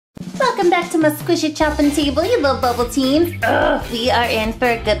welcome back to my squishy chopping table, you little bubble teens. Ugh, we are in for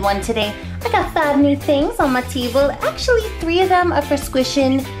a good one today. I got 5 new things on my table. Actually, 3 of them are for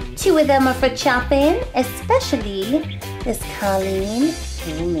squishing, 2 of them are for chopping, especially this Colleen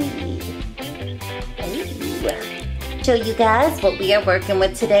homemade. Ooh. Show you guys what we are working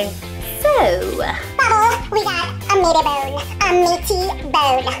with today. So, Bubble, we got a meaty bone, a meaty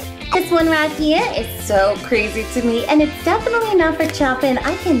bone. This one right here is so crazy to me, and it's definitely not for chopping.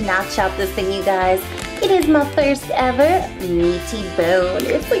 I cannot chop this thing, you guys. It is my first ever meaty bone.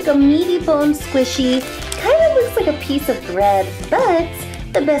 It's like a meaty bone squishy. Kind of looks like a piece of bread, but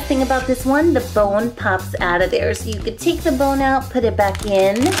the best thing about this one, the bone pops out of there. So you could take the bone out, put it back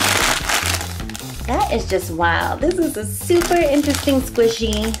in. That is just wild. This is a super interesting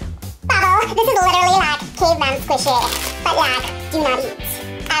squishy. Bubble, this is literally like caveman squishy, but like, do not eat.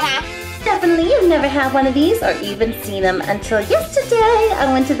 Definitely, you've never had one of these or even seen them until yesterday.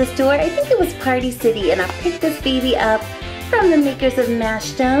 I went to the store, I think it was Party City, and I picked this baby up from the makers of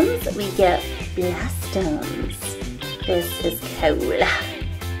Mashdoms. We get Blastoms. This is cool.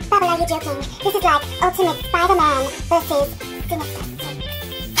 Bubble, are you joking? This is like Ultimate Spiderman versus Sinister.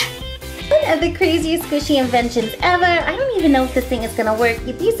 One of the craziest squishy inventions ever. I don't even know if this thing is gonna work.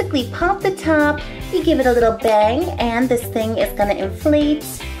 You basically pop the top, you give it a little bang, and this thing is gonna inflate,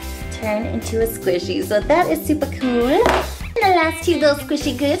 turn into a squishy. So that is super cool. And the last 2 little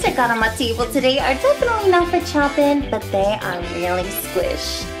squishy goods I got on my table today are definitely not for chopping, but they are really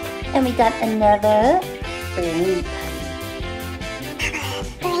squish. And we got another Rainy Putty.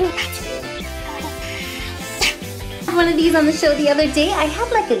 One of these on the show the other day. I had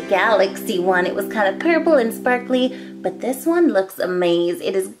like a galaxy one. It was kind of purple and sparkly, but this one looks amazing.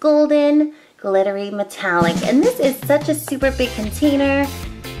 It is golden, glittery, metallic, and this is such a super big container.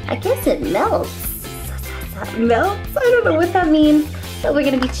 I guess it melts. Melts? I don't know what that means, but we're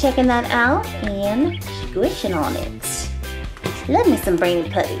gonna be checking that out and squishing on it. Love me some Brainy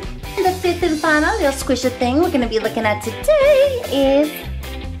Putty. And the 5th and final little squisher thing we're gonna be looking at today is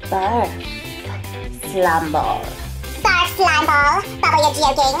Barf Slime Ball. Barf slime ball. Bubble,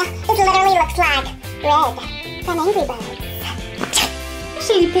 you're joking. This literally looks like red from Angry Birds.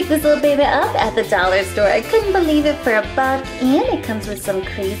 Actually picked this little baby up at the dollar store. I couldn't believe it for $1, and it comes with some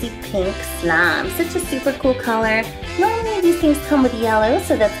crazy pink slime. Such a super cool color. Normally these things come with yellow,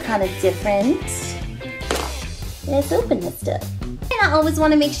 so that's kind of different. Let's open this stuff. And I always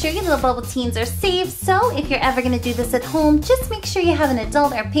want to make sure your little bubble teens are safe, so if you're ever going to do this at home, just make sure you have an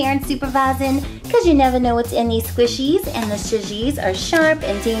adult or parent supervising, because you never know what's in these squishies, and the squishies are sharp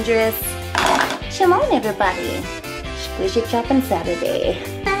and dangerous. Come on, everybody. Squishy Chopping Saturday.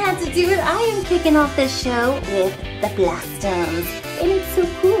 I had to do it. I am kicking off this show with the Blastoms. And it's so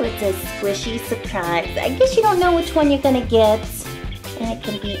cool. It's a squishy surprise. I guess you don't know which one you're gonna get. And it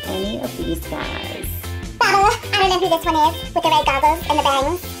can be any of these guys. Bubble, I don't know who this one is with the red goggles and the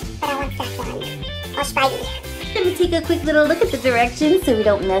bangs, but I want that one. Or Spidey. Let me take a quick little look at the directions so we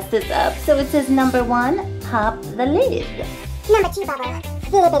don't mess this up. So it says number 1, pop the lid. Number 2, Bubble,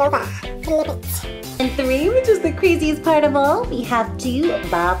 flip it over, flip it. And 3, which is the craziest part of all, we have to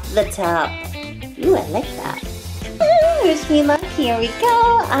bop the top. Ooh, I like that. Wish me luck, here we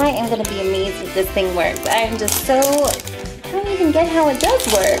go. I am gonna be amazed if this thing works. I am just so, I don't even get how it does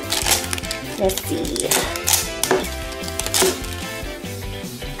work. Let's see.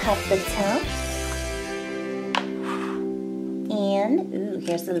 Pop the top. And, ooh,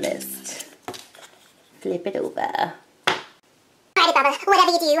 here's the list. Flip it over. Alrighty, Bubble,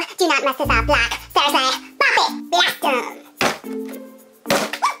 whatever you do not mess this up like Thursday. Bop it, Blastoms.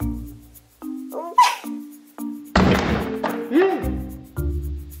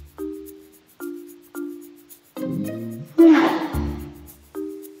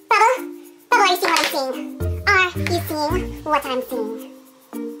 Bubble, are you seeing what I'm seeing? Are you seeing what I'm seeing?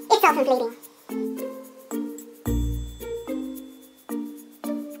 It's self-inflating.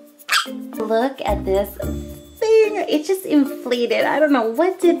 Look at this thing. It just inflated. I don't know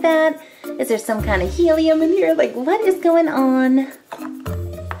what did that. Is there some kind of helium in here? Like, what is going on?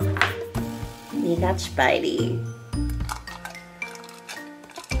 You got Spidey.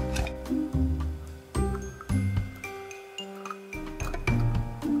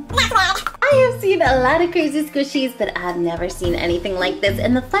 I have seen a lot of crazy squishies, but I've never seen anything like this.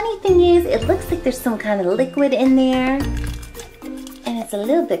 And the funny thing is, it looks like there's some kind of liquid in there. And it's a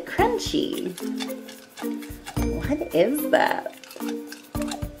little bit crunchy. What is that?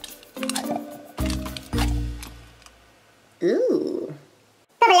 Ooh.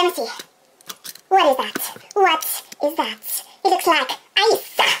 Bubble, let me see. What is that? What is that? It looks like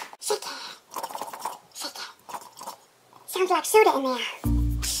ice. Shake it. Shake it. Sounds like soda in there.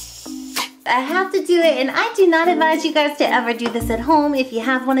 I have to do it, and I do not advise you guys to ever do this at home. If you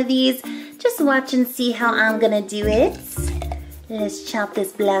have one of these, just watch and see how I'm gonna do it. Let's chop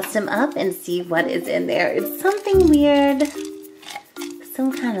this blossom up and see what is in there. It's something weird,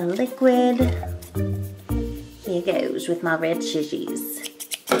 some kind of liquid. Here goes with my red shizhies.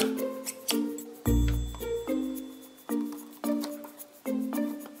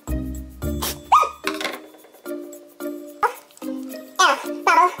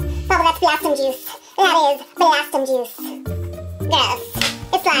 Bubble, that's blossom juice. That is blossom juice. Gross.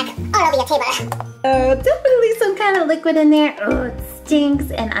 It's like all over your table. Definitely some kind of liquid in there. Oh, it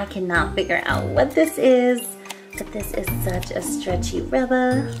stinks, and I cannot figure out what this is. But this is such a stretchy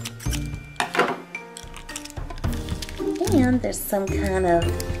rubber. And there's some kind of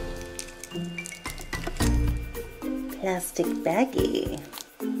plastic baggie.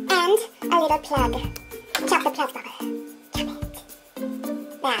 And a little plug. Chop the plug, Bubble. Chop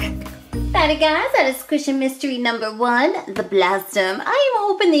it. There. Alright guys, that is Squish Mystery number 1, the Blossom. I am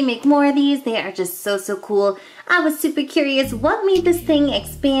hoping they make more of these. They are just so cool. I was super curious what made this thing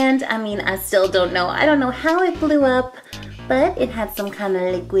expand. I mean, I still don't know. I don't know how it blew up, but it had some kind of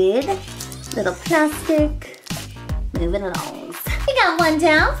liquid, little plastic. Moving along. We got one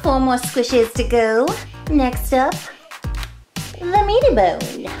down, 4 more squishes to go. Next up, the meaty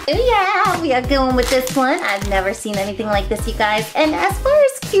bone. Oh yeah, we are going with this one. I've never seen anything like this, you guys. And as far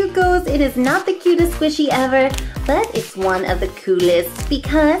as cute goes, it is not the cutest squishy ever, but it's one of the coolest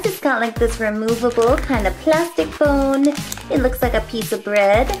because it's got like this removable kind of plastic bone. It looks like a piece of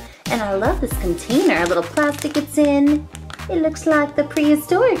bread, and I love this container, a little plastic it's in. It looks like the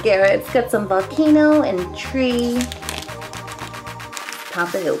prehistoric era. It's got some volcano and tree.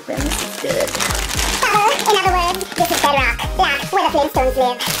 Pop it open, this is good. In other words, this is bedrock, like where the Flintstones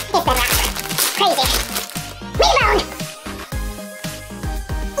live. It's bedrock. Crazy. Meaty bone!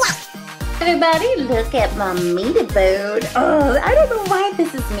 Yeah. Everybody, look at my meaty bone. Oh, I don't know why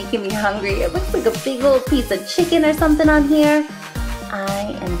this is making me hungry. It looks like a big old piece of chicken or something on here.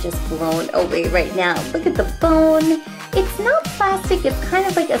 I am just blown away right now. Look at the bone. It's not plastic, it's kind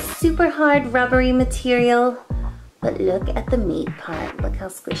of like a super hard rubbery material. But look at the meat part. Look how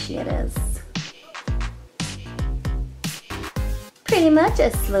squishy it is. Pretty much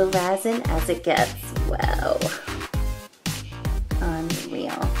as slow rising as it gets. Wow.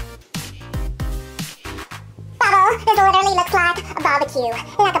 Unreal. Bubble, this literally looks like a barbecue.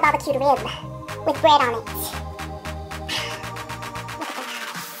 Like a barbecued rib with bread on it.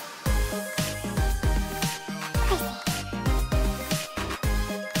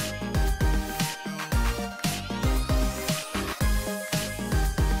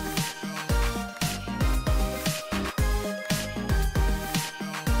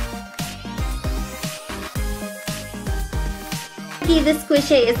 The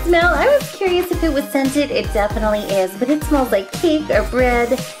squishy smell, I was curious if it was scented. It definitely is, but it smells like cake or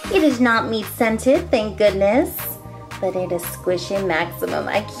bread. It is not meat scented, thank goodness, but it is squishy maximum.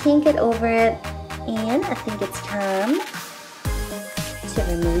 I can't get over it, and I think it's time to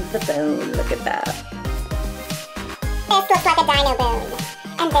remove the bone. Look at that. This looks like a dino bone,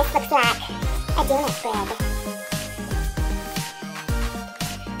 and this looks like a donut bread.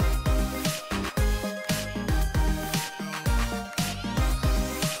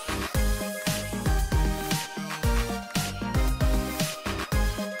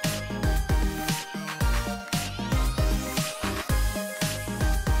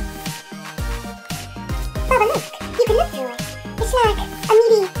 Bubba, look! You can look through it. It's like a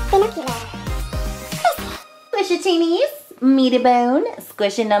meaty binocular. Squishy-teenies, meaty bone,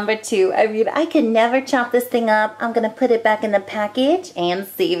 squishy number 2. I mean, I could never chop this thing up. I'm gonna put it back in the package and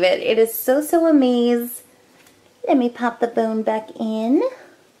save it. It is so amazing. Let me pop the bone back in.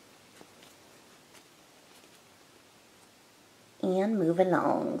 And move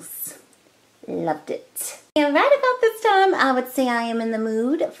along. Loved it. And right about this time, I would say I am in the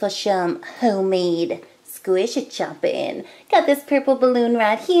mood for some homemade squish chopping. Got this purple balloon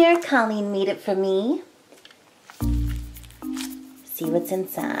right here. Colleen made it for me. See what's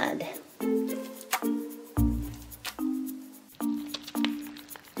inside.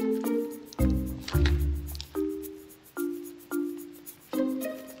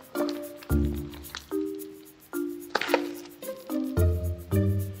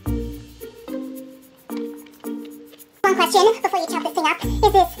 One question before you chop this thing up.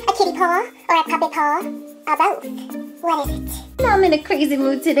 Is this a kitty paw or a puppet paw? Or both? What is it? I'm in a crazy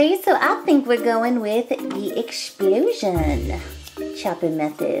mood today, so I think we're going with the explosion chopping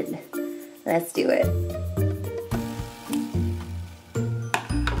method. Let's do it.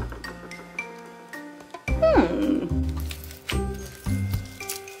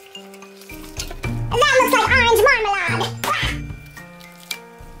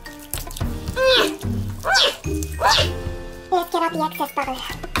 bubble.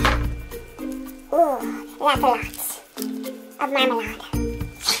 Ooh, that's a lot of marmalade.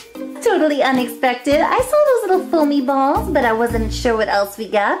 Totally unexpected. I saw those little foamy balls, but I wasn't sure what else we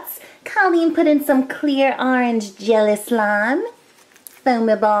got. Colleen put in some clear orange jelly slime,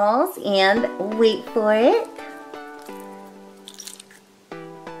 foamy balls, and wait for it,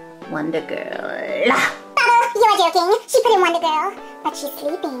 Wonder Girl. Bubble, you're joking. She put in Wonder Girl, but she's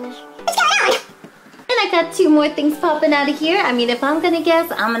sleeping. What's going on? And I got two more things popping out of here. I mean, if I'm gonna guess,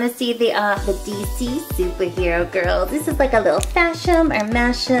 I'm gonna say they are the DC superhero girl. This is like a little Fashem or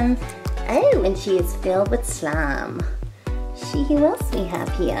Mashem. Oh, and she is filled with slime. Who else we have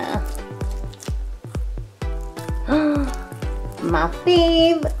here? My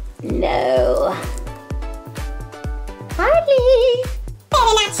fave. No. Harley.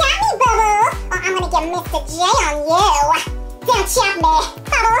 Better not chop me, Bubble, or I'm gonna get Mr. J on you. Don't chop me.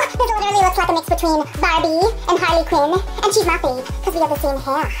 Bubble, this literally looks like a mix between Barbie and Harley Quinn, and she's my fave, because we have the same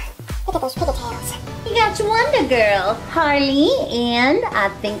hair. Look at those pigtails. You got your Wonder Girl, Harley, and I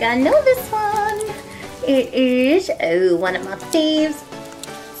think I know this one. It is, oh, one of my faves.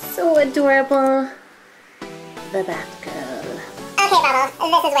 So adorable. The Batgirl. Okay, Bubble,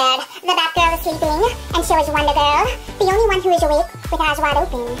 this is weird. The Batgirl is sleeping, and so is Wonder Girl. The only one who is awake with eyes wide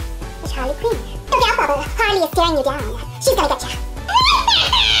open is Harley Quinn. Look out, Bubble. Harley is staring you down. She's gonna get you.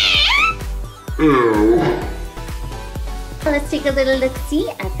 Let's take a little look-see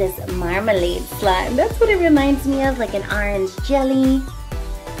at this marmalade slime. That's what it reminds me of, like an orange jelly.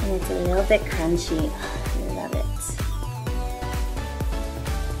 And it's a little bit crunchy. Oh, I love it.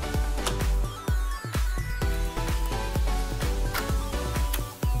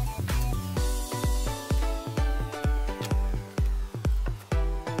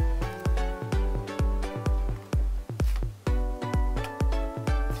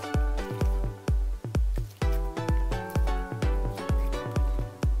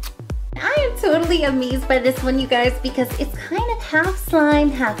 Totally amazed by this one, you guys, because it's kind of half slime,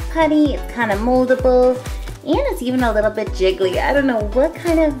 half putty. It's kind of moldable, and it's even a little bit jiggly. I don't know what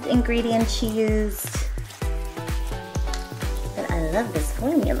kind of ingredients she used, but I love this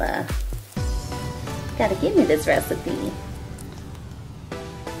formula. Gotta give me this recipe.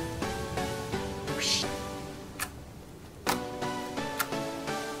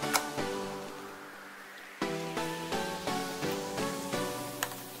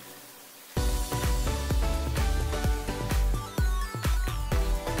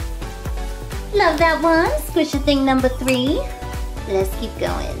 Love that one. Squish thing number 3. Let's keep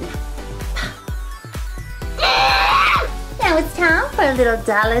going. Now it's time for a little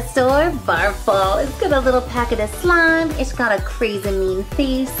dollar store Barf ball. It's got a little packet of slime. It's got a crazy mean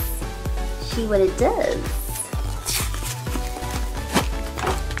face. See what it does.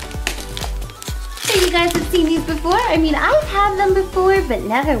 So you guys have seen these before? I mean, I've had them before, but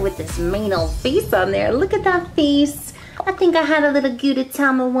never with this mean old face on there. Look at that face. I think I had a little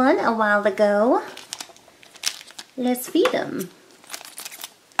Gudetama one a while ago. Let's feed them.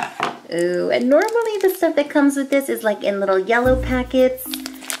 Ooh, and normally the stuff that comes with this is like in little yellow packets.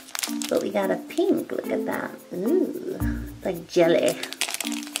 But we got a pink, look at that. Ooh, like jelly.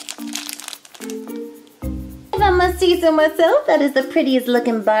 If I must say so myself, that is the prettiest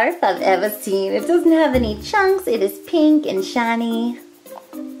looking Barf I've ever seen. It doesn't have any chunks, it is pink and shiny.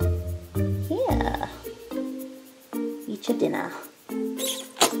 Yeah. Eat your dinner.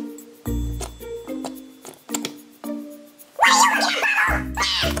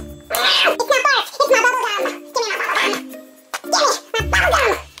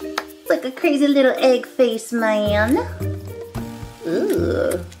 It's like a crazy little egg face, man.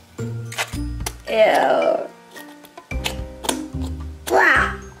 Ooh. Ew.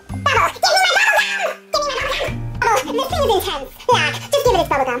 Wow. Bubble, give me my bubblegum! Give me my bubblegum! Bubble, this thing is intense. Yeah, just give it its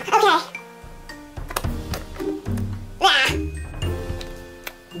bubblegum, okay? Yeah.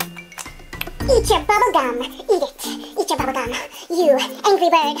 Eat your bubblegum. Eat it. Eat your bubblegum. You angry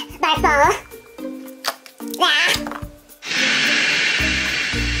bird, Barf ball. Yeah.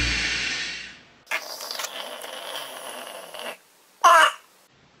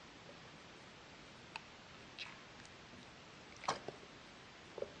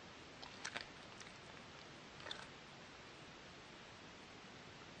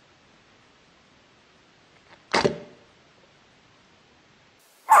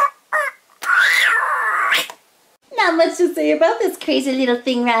 Not much to say about this crazy little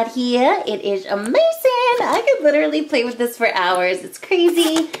thing right here. It is amazing. I could literally play with this for hours. It's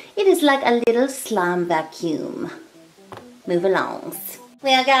crazy. It is like a little slime vacuum. Move along.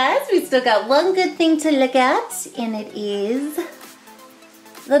 Well guys, we still got one good thing to look at, and it is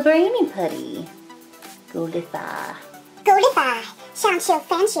the Brainy Putty. Goldify. Goldify. Chill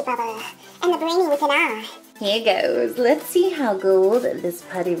Fancy Bubble, and the brainy with an R. Here goes. Let's see how gold this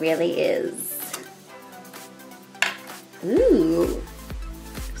putty really is. Ooh,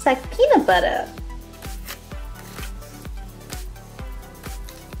 looks like peanut butter.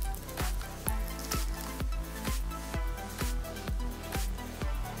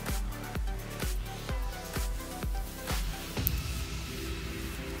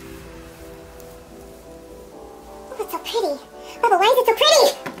 Oh, it's so pretty. Bubble, why is it so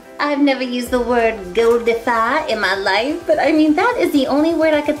pretty? I've never used the word goldify in my life, but I mean, that is the only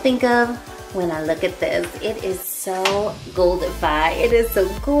word I could think of when I look at this. It is so goldify. It is so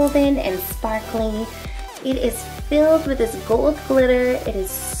golden and sparkly. It is filled with this gold glitter. It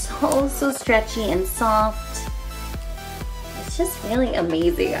is so stretchy and soft. It's just really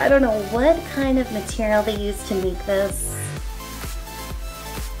amazing. I don't know what kind of material they used to make this.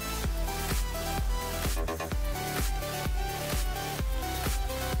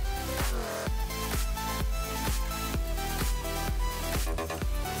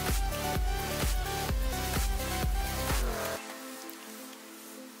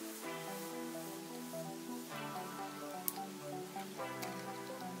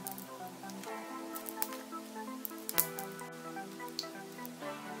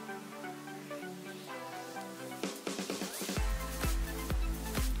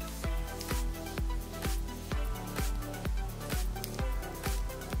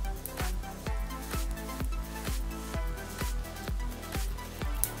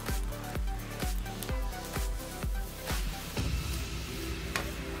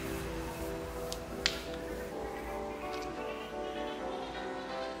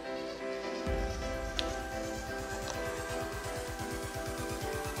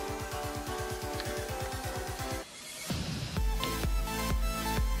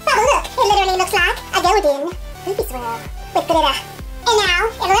 It literally looks like a golden ruby swirl with glitter. And now,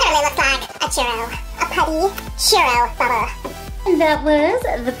 it literally looks like a churro. A putty churro bubble. And that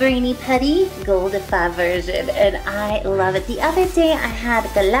was the Brainy Putty Goldify version, and I love it. The other day I had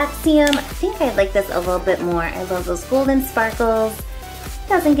Galaxium. I think I like this a little bit more. I love those golden sparkles.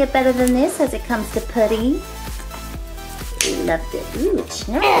 Doesn't get better than this as it comes to putty. Loved it. Ooh,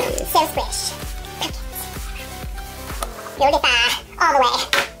 nice. So squish. Goldify all the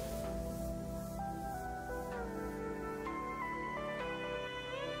way.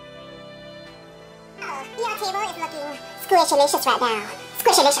 Your table is looking squishalicious right now.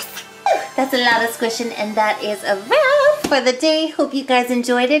 Squishalicious. That's a lot of squishing, and that is a wrap for the day. Hope you guys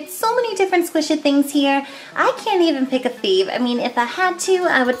enjoyed it. So many different squishy things here. I can't even pick a fave. I mean, if I had to,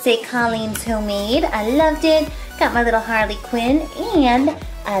 I would say Colleen's Homemade. I loved it. Got my little Harley Quinn, and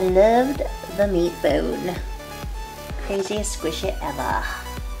I loved the meat bone. Craziest squishy ever.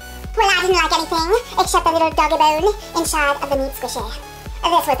 Well, I didn't like anything except the little doggy bone inside of the meat squishy.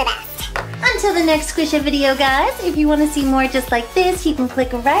 This was the best. Until the next Squishy video, guys, if you want to see more just like this, you can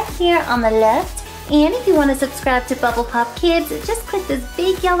click right here on the left. And if you want to subscribe to Bubble Pop Kids, just click this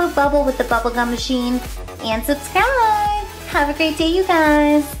big yellow bubble with the bubblegum machine and subscribe. Have a great day, you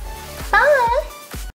guys. Bye.